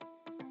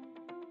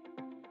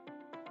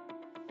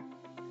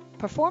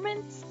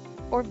Performance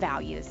or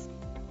values?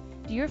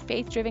 Do your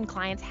faith driven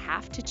clients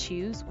have to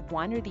choose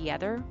one or the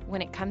other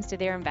when it comes to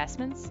their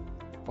investments?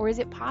 Or is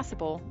it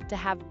possible to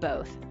have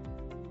both?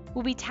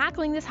 We'll be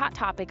tackling this hot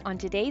topic on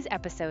today's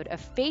episode of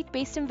Faith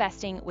Based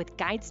Investing with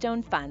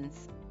Guidestone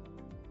Funds.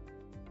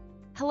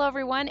 Hello,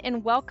 everyone,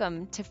 and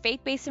welcome to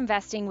Faith Based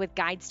Investing with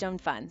Guidestone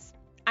Funds.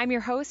 I'm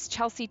your host,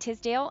 Chelsea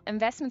Tisdale,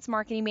 Investments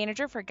Marketing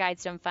Manager for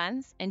Guidestone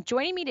Funds, and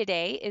joining me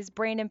today is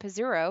Brandon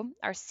Pizzurro,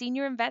 our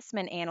Senior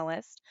Investment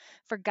Analyst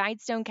for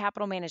Guidestone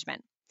Capital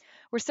Management.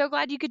 We're so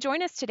glad you could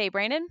join us today,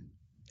 Brandon.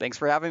 Thanks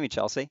for having me,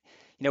 Chelsea.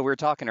 We were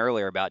talking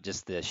earlier about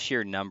just the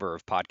sheer number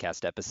of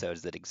podcast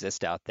episodes that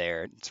exist out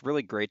there. It's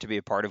really great to be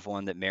a part of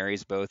one that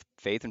marries both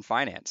faith and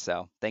finance.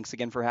 So thanks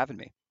again for having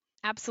me.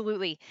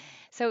 Absolutely.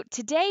 So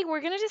today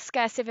we're going to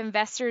discuss if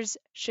investors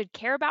should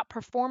care about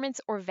performance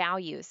or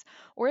values,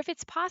 or if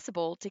it's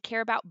possible to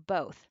care about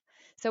both.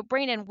 So,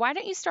 Brandon, why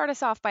don't you start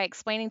us off by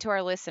explaining to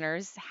our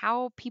listeners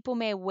how people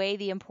may weigh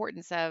the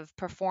importance of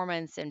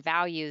performance and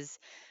values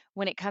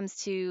when it comes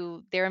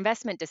to their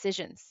investment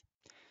decisions?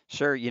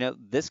 Sure,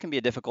 this can be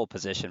a difficult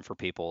position for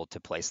people to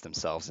place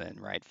themselves in,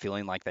 right?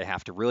 Feeling like they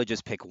have to really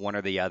just pick one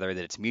or the other,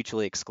 that it's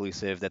mutually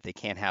exclusive, that they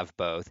can't have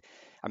both.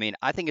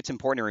 I think it's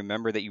important to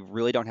remember that you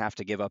really don't have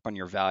to give up on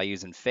your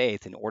values and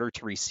faith in order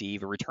to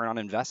receive a return on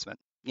investment.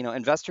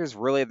 Investors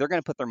really, they're going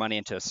to put their money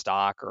into a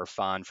stock or a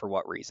fund for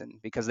what reason?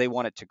 Because they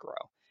want it to grow.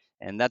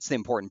 And that's the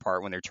important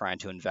part when they're trying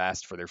to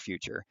invest for their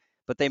future.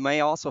 But they may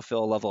also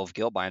feel a level of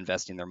guilt by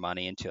investing their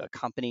money into a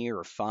company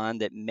or a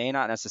fund that may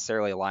not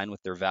necessarily align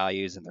with their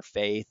values and their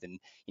faith and,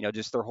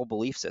 just their whole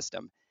belief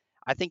system.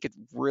 I think it's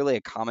really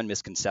a common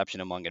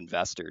misconception among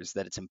investors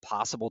that it's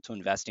impossible to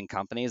invest in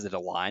companies that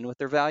align with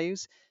their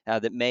values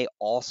that may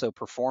also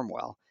perform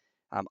well.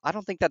 I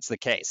don't think that's the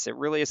case. It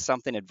really is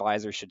something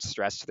advisors should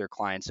stress to their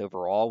clients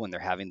overall when they're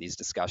having these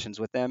discussions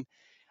with them.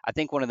 I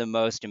think one of the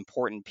most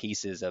important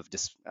pieces of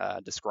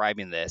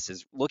describing this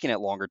is looking at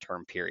longer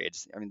term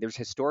periods. There's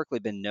historically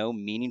been no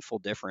meaningful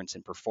difference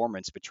in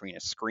performance between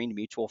a screened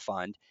mutual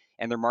fund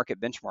and their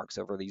market benchmarks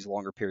over these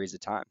longer periods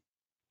of time.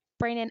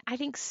 Brandon, I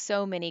think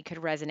so many could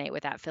resonate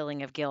with that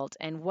feeling of guilt.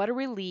 And what a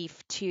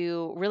relief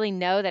to really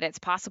know that it's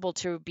possible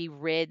to be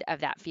rid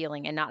of that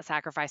feeling and not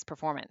sacrifice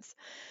performance.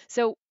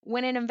 So,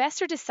 when an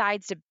investor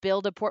decides to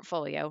build a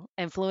portfolio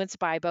influenced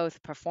by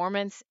both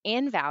performance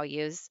and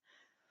values,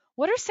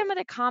 what are some of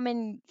the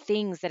common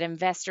things that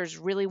investors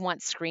really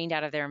want screened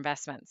out of their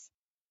investments?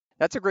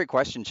 That's a great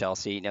question,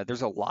 Chelsea.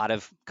 There's a lot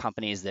of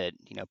companies that,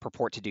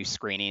 purport to do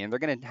screening, and they're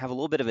going to have a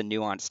little bit of a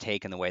nuanced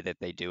take in the way that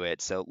they do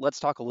it. So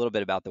let's talk a little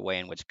bit about the way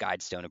in which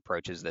Guidestone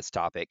approaches this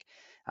topic.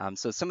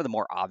 So some of the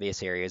more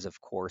obvious areas, of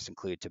course,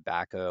 include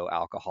tobacco,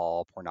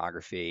 alcohol,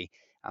 pornography.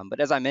 But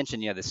as I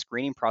mentioned, the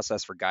screening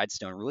process for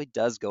Guidestone really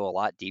does go a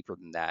lot deeper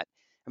than that.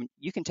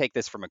 You can take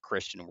this from a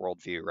Christian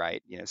worldview,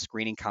 right?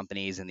 Screening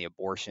companies in the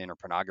abortion or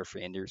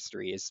pornography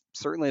industry is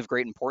certainly of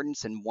great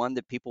importance and one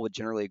that people would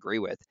generally agree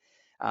with.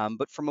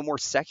 But from a more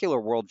secular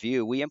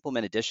worldview, we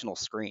implement additional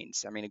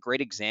screens. A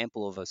great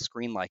example of a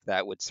screen like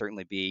that would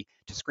certainly be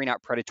to screen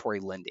out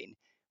predatory lending,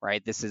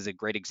 right? This is a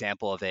great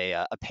example of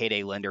a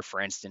payday lender, for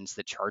instance,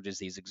 that charges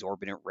these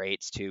exorbitant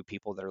rates to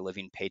people that are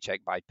living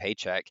paycheck by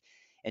paycheck.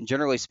 And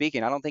generally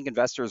speaking, I don't think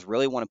investors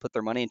really want to put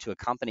their money into a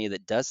company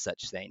that does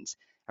such things.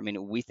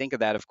 We think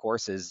of that, of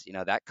course, as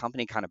that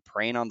company kind of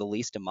preying on the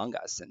least among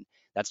us, and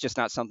that's just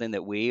not something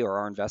that we or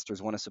our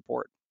investors want to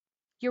support.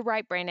 You're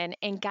right, Brandon.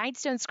 And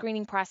Guidestone's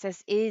screening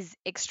process is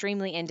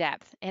extremely in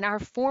depth. And our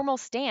formal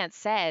stance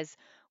says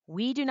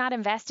we do not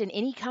invest in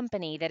any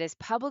company that is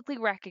publicly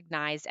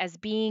recognized as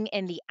being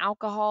in the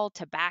alcohol,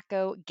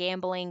 tobacco,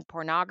 gambling,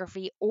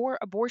 pornography, or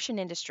abortion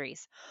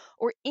industries,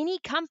 or any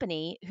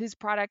company whose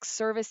products,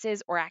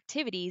 services, or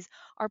activities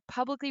are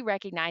publicly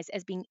recognized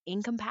as being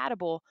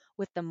incompatible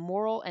with the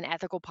moral and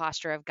ethical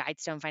posture of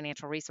Guidestone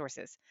Financial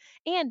Resources.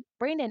 And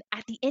Brandon,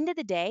 at the end of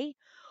the day,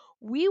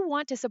 we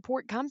want to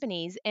support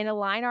companies and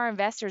align our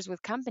investors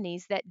with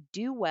companies that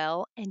do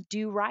well and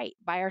do right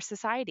by our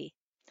society.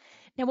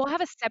 Now, we'll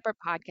have a separate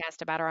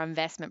podcast about our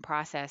investment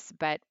process,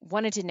 but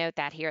wanted to note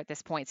that here at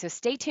this point. So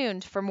stay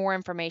tuned for more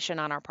information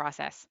on our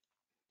process.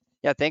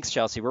 Yeah, thanks,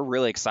 Chelsea. We're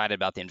really excited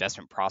about the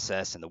investment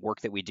process and the work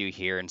that we do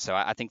here. And so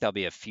I think that'll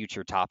be a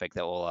future topic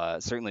that will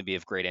certainly be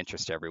of great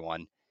interest to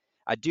everyone.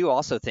 I do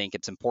also think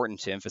it's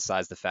important to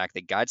emphasize the fact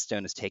that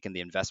Guidestone has taken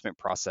the investment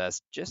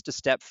process just a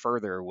step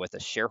further with a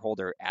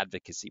shareholder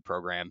advocacy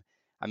program.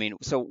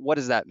 So what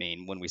does that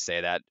mean when we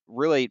say that?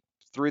 Really,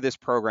 through this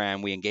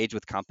program, we engage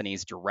with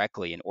companies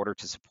directly in order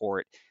to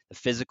support the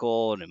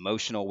physical and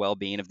emotional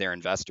well-being of their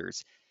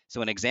investors.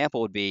 So an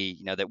example would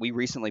be, that we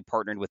recently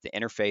partnered with the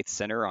Interfaith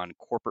Center on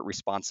Corporate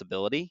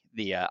Responsibility,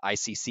 the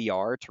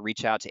ICCR, to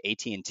reach out to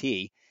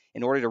AT&T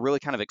in order to really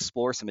kind of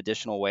explore some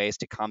additional ways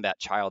to combat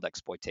child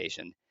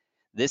exploitation.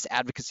 This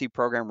advocacy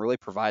program really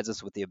provides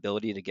us with the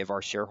ability to give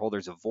our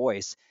shareholders a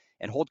voice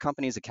and hold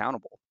companies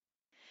accountable.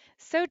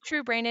 So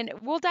true, Brandon.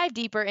 We'll dive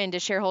deeper into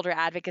shareholder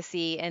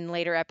advocacy in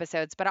later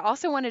episodes, but I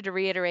also wanted to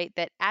reiterate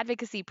that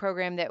advocacy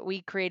program that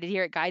we created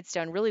here at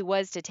Guidestone really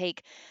was to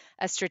take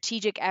a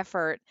strategic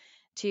effort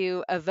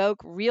to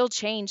evoke real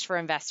change for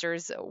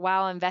investors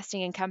while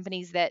investing in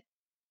companies that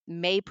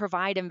may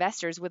provide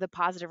investors with a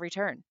positive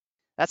return.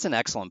 That's an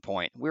excellent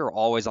point. We're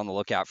always on the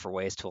lookout for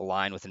ways to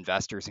align with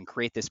investors and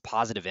create this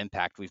positive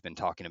impact we've been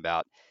talking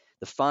about.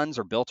 The funds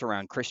are built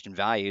around Christian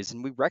values,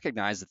 and we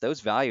recognize that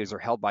those values are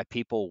held by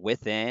people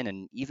within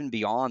and even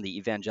beyond the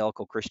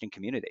evangelical Christian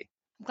community.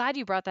 I'm glad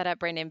you brought that up,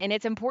 Brandon. And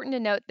it's important to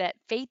note that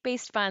faith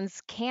based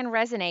funds can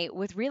resonate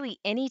with really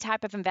any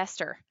type of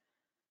investor.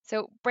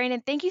 So,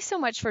 Brandon, thank you so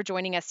much for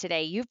joining us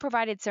today. You've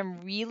provided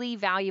some really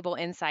valuable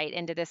insight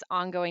into this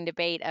ongoing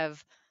debate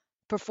of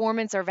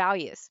performance or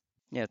values.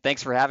 Yeah,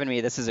 thanks for having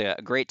me. This is a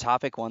great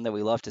topic, one that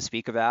we love to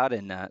speak about,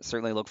 and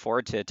certainly look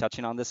forward to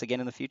touching on this again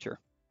in the future.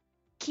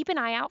 Keep an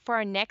eye out for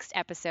our next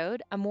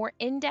episode, a more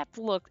in depth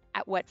look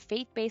at what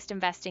faith based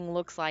investing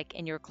looks like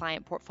in your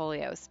client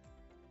portfolios.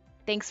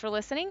 Thanks for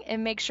listening,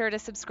 and make sure to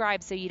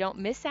subscribe so you don't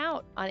miss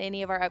out on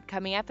any of our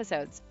upcoming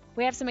episodes.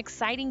 We have some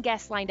exciting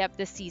guests lined up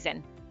this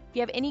season. If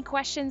you have any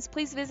questions,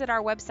 please visit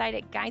our website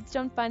at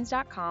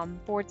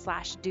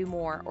guidestonefunds.com/do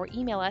more or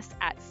email us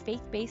at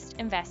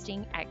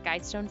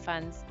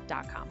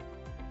faithbasedinvesting@guidestonefunds.com.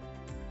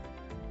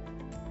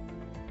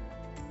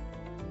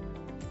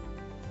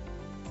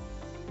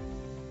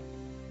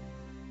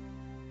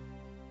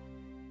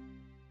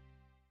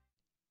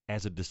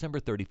 As of December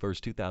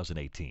 31st,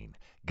 2018,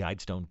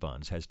 Guidestone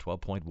Funds has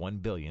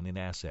 $12.1 billion in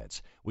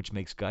assets, which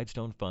makes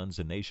Guidestone Funds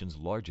the nation's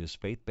largest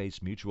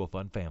faith-based mutual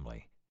fund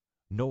family.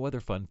 No other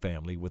fund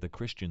family with a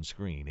Christian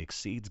screen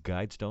exceeds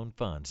Guidestone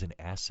Funds in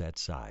asset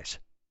size.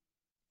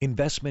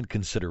 Investment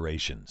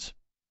considerations.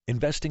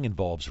 Investing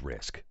involves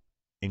risk,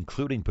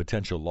 including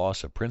potential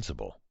loss of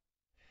principal.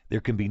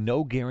 There can be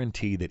no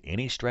guarantee that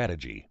any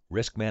strategy,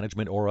 risk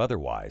management or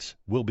otherwise,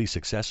 will be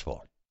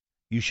successful.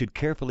 You should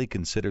carefully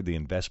consider the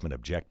investment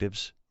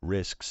objectives,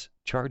 risks,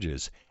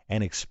 charges,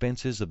 and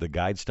expenses of the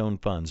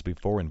Guidestone funds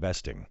before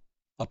investing.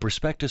 A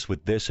prospectus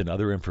with this and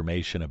other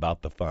information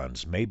about the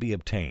funds may be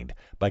obtained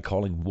by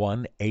calling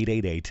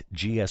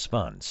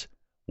 1-888-GS-FUNDS,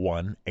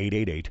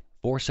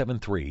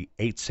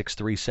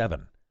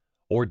 1-888-473-8637,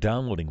 or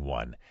downloading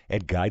one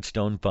at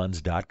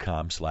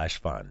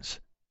guidestonefunds.com/funds.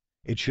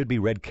 It should be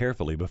read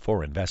carefully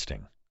before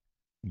investing.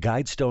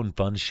 Guidestone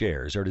Fund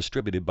shares are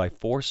distributed by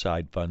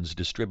Foreside Funds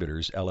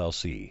Distributors,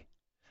 LLC,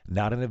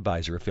 not an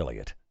advisor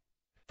affiliate.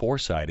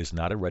 Foreside is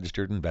not a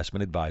registered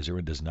investment advisor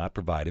and does not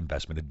provide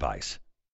investment advice.